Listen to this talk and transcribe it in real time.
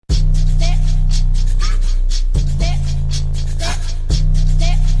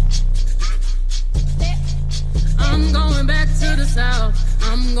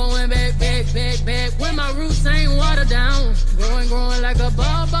back, when my roots ain't watered down. Growing like a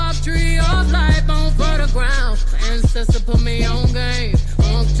bob tree of life on fertile ground. My ancestor put me on game,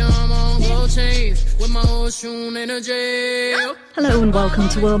 on charm, on gold chains, with my old shoe in a jail. Hello and welcome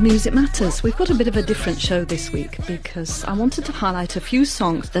to World Music Matters. We've got a bit of a different show this week because I wanted to highlight a few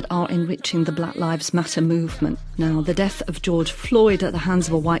songs that are enriching the Black Lives Matter movement. Now, the death of George Floyd at the hands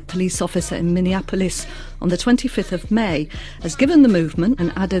of a white police officer in Minneapolis on the 25th of May has given the movement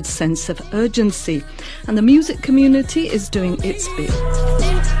an added sense of urgency, and the music community is doing its bit.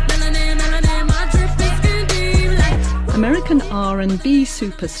 American R&B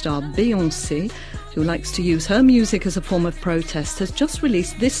superstar Beyonc, who likes to use her music as a form of protest, has just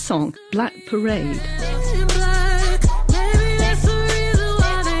released this song, Black Parade.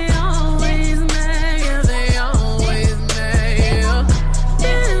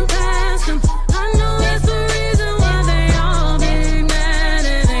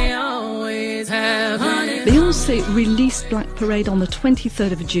 Beyonc released Black Parade on the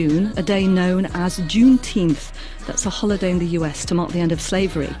 23rd of June, a day known as Juneteenth. That's a holiday in the US to mark the end of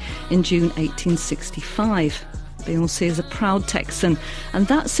slavery in June 1865. Beyonc is a proud Texan, and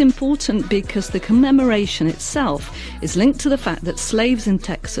that's important because the commemoration itself is linked to the fact that slaves in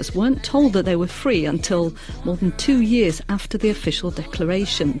Texas weren't told that they were free until more than 2 years after the official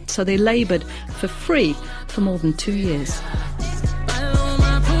declaration. So they laboured for free for more than 2 years.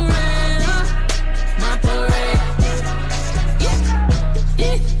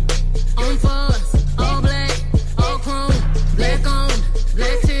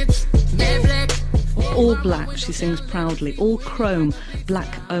 All black, she sings proudly, all chrome,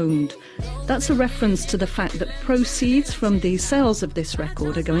 black owned. That's a reference to the fact that proceeds from the sales of this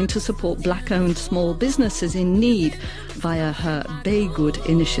record are going to support black owned small businesses in need via her Bay Good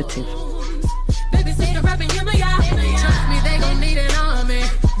initiative. Baby sister rapping, trust me, they gon' need an army.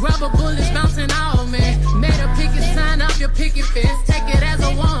 Rubber bullets bouncing off me. Made a picket sign up your picket fence, take it as a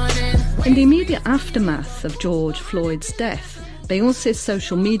warning. In the immediate aftermath of George Floyd's death, Beyonce's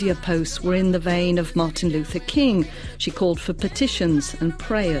social media posts were in the vein of Martin Luther King. She called for petitions and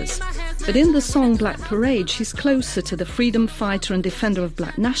prayers. But in the song Black Parade, she's closer to the freedom fighter and defender of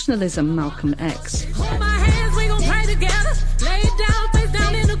black nationalism, Malcolm X. Hold my hands, we gon' pray together. Lay it down, face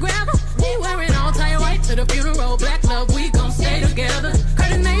down in the gravel. We wearing all tie white to the funeral. Black love, we gon' stay together.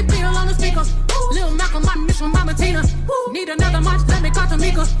 Curtis Mayfield on the speaker. Lil Malcolm, my miss from Mama Tina. Need another march, let me call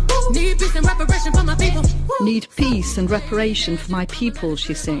Tamika. Need peace and reparation for my people. Need peace and reparation for my people,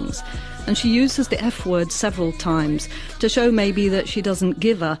 she sings. And she uses the F word several times to show maybe that she doesn't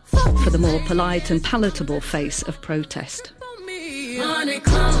give a for the more polite and palatable face of protest. Honey,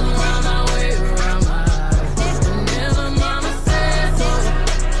 come around my way, around my eyes. Never mama said so.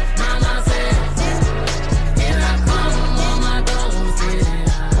 Mama said, here I come on my goals, yeah.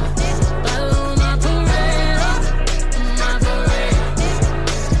 Follow my parade, my parade.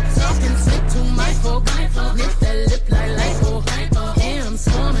 Talking slick to my folk, lift that lip like lipo. Yeah, I'm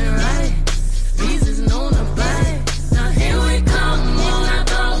swarming right. These is known to bite. Now here we come on our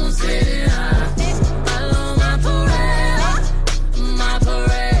goals, yeah. Follow my parade, my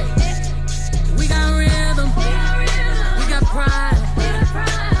parade. We got rhythm, we got pride.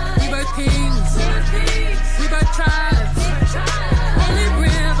 We birth kings, we birth tribes. Holy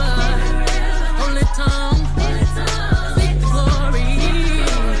river, holy tongue, speak the glory,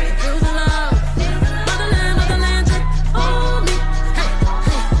 feel the love. Motherland, motherland, drip on me. Hey,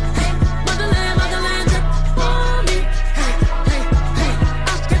 hey, hey. Motherland, drip on me. Hey, hey, hey. I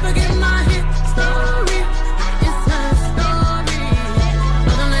can't forget my hit story. It's her story.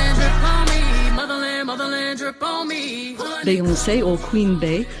 Motherland, drip on me. Motherland, drip on me. Beyonc, or Queen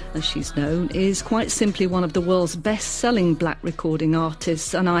Bey, as she's known, is quite simply one of the world's best-selling black recording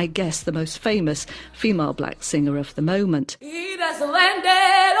artists, and I guess the most famous female black singer of the moment. He that's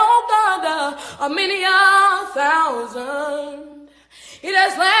landed on thunder, a many a thousand. He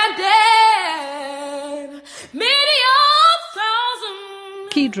that's landed many a thousand.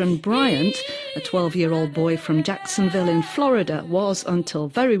 Keedron Bryant, a 12-year-old boy from Jacksonville in Florida, was, until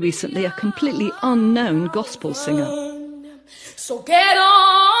very recently, a completely unknown gospel singer. So get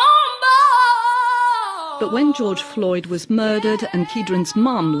on board. But when George Floyd was murdered and Keedron's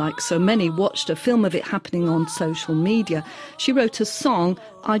mum, like so many, watched a film of it happening on social media, she wrote a song,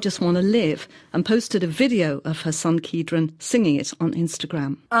 I Just Want to Live, and posted a video of her son Keedron singing it on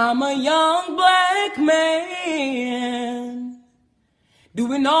Instagram. I'm a young black man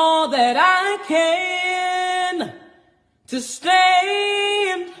doing all that I can to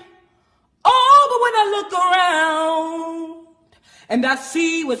stand. Oh, but when I look around and I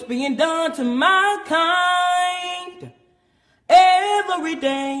see what's being done to my kind every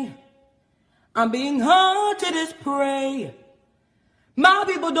day, I'm being hunted as prey. My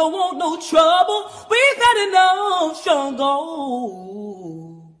people don't want no trouble. We've had enough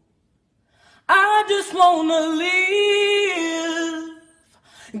struggle. I just wanna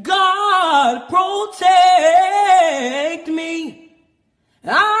live. God protect me.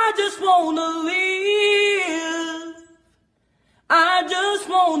 I just wanna live. I just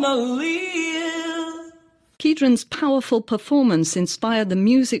wanna live. Keedron's powerful performance inspired the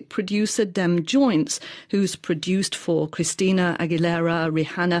music producer Dem Joints, who's produced for Christina Aguilera,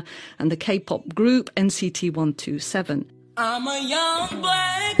 Rihanna, and the K-pop group NCT 127. I'm a young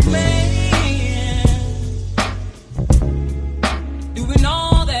black man, doing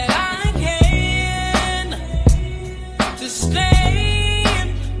all that I can to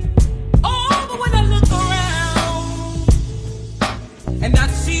stand. Oh, but when I look around and I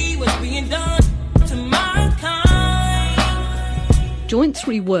see what's being done to my kind. Joints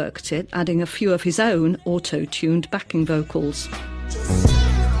reworked it, adding a few of his own auto-tuned backing vocals.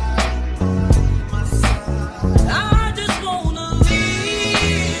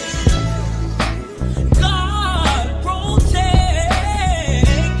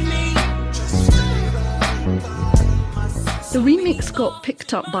 The remix got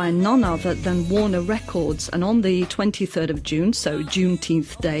picked up by none other than Warner Records, and on the 23rd of June, so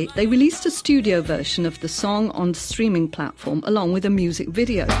Juneteenth Day, they released a studio version of the song on the streaming platform along with a music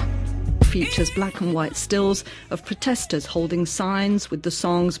video. It features black and white stills of protesters holding signs with the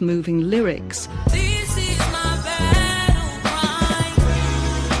song's moving lyrics. This is my battle cry.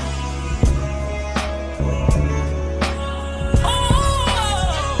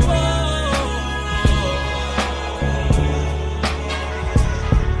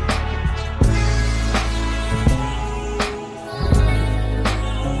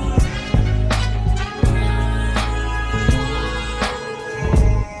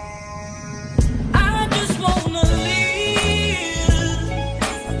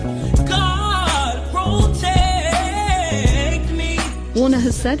 Warner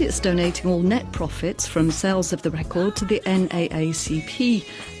has said it's donating all net profits from sales of the record to the NAACP,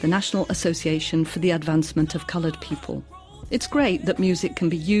 the National Association for the Advancement of Coloured People. It's great that music can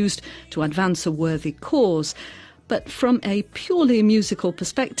be used to advance a worthy cause, but from a purely musical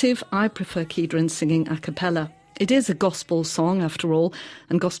perspective, I prefer Keedron singing a cappella. It is a gospel song, after all,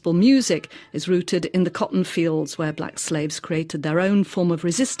 and gospel music is rooted in the cotton fields where black slaves created their own form of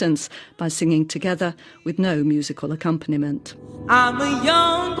resistance by singing together with no musical accompaniment. I'm a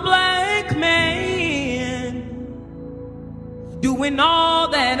young black man, doing all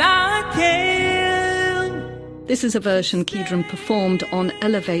that I can. This is a version Keedron performed on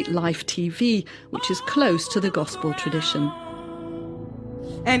Elevate Life TV, which is close to the gospel tradition.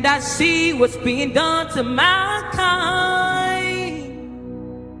 And I see what's being done to my kind.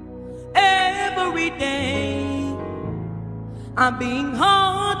 Every day I'm being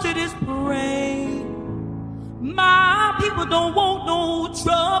haunted as prey. My people don't want no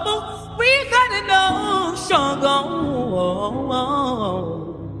trouble. We've got enough struggle.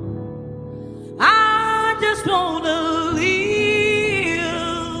 I just wanna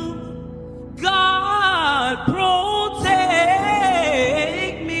live. God protect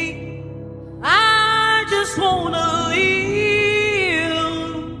me. I just wanna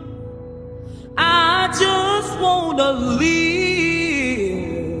live. I just wanna live.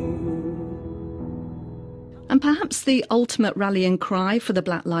 And perhaps the ultimate rallying cry for the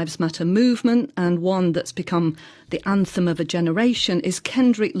Black Lives Matter movement, and one that's become the anthem of a generation, is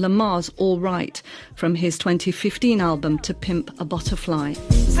Kendrick Lamar's All Right from his 2015 album To Pimp a Butterfly.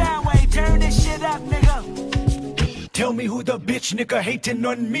 Soundwave, turn this shit up, nigga. Tell me who the bitch nigga hating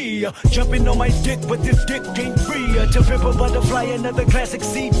on me. Jumping on my dick, but this dick ain't free. To Pimp a Butterfly, another classic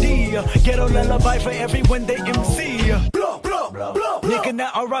CD. Ghetto lullaby for everyone they MC. Blow, blow, blow, blow. Nigga,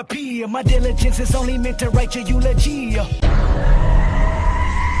 not R.I.P. My diligence is only meant to write your eulogy.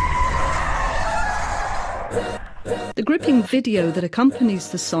 The gripping video that accompanies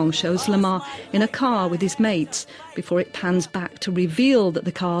the song shows Lamar in a car with his mates before it pans back to reveal that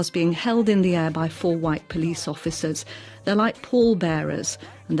the car's being held in the air by 4 white police officers. They're like pallbearers,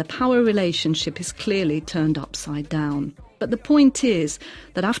 and the power relationship is clearly turned upside down. But the point is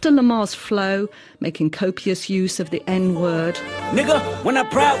that after Lamar's flow, making copious use of the N-word... Nigga, when our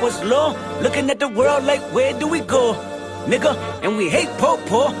pride was low, looking at the world like, where do we go? Nigga, and we hate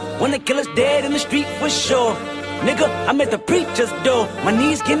po-po, wanna kill us dead in the street for sure. Nigga, I'm at the preacher's door, my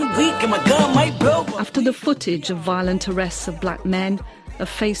knees getting weak and my gun might blow. After the footage of violent arrests of black men, of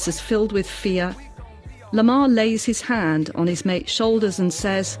faces filled with fear, Lamar lays his hand on his mate's shoulders and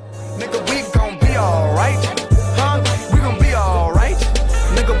says, Nigga, we gon' be alright, huh? We gon' be alright.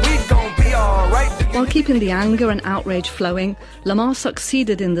 Nigga, we gon' be alright. While keeping the anger and outrage flowing, Lamar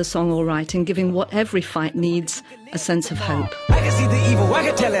succeeded in the song All Right in giving what every fight needs, a sense of hope. I can see the evil, I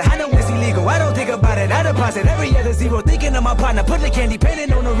can tell it, I know it's illegal. I don't think about it, I deposit every other zero. Thinking of my partner, put the candy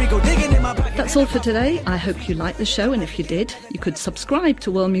painting on a Rico, digging in my pocket. That's all for today. I hope you liked the show, and if you did, you could subscribe to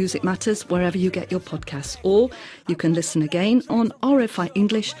World Music Matters wherever you get your podcasts, or you can listen again on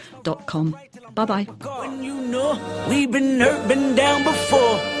rfienglish.com. Bye-bye. When you know we've been hurt, been down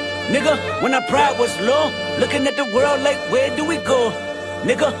before. Nigga, when our pride was low, looking at the world like, where do we go?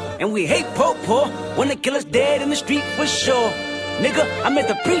 Nigga, and we hate po-po, wanna kill us dead in the street for sure. Nigga, I'm at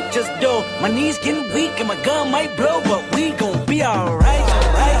the preacher's door, my knees getting weak and my gun might blow, but we gon' be alright.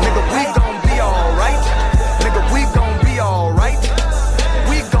 Nigga, we gon' be alright. Nigga, we gon' be alright.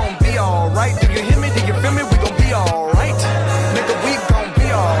 We gon' be alright. Do you hear me? Do you feel me? We gon' be alright. Nigga, we gon' be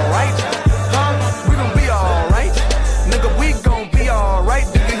alright. Huh? We gon' be alright. Nigga, we gon' be alright.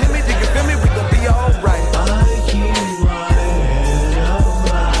 Do you hear me? Do you feel me? We gon' be alright. I keep my head up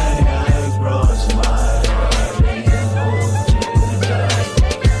high, I cross my heart and hope to die.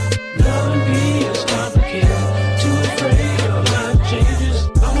 Loving me is complicated, too afraid of life changes.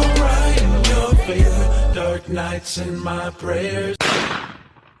 I'm alright in your favor, dark nights in my prayers.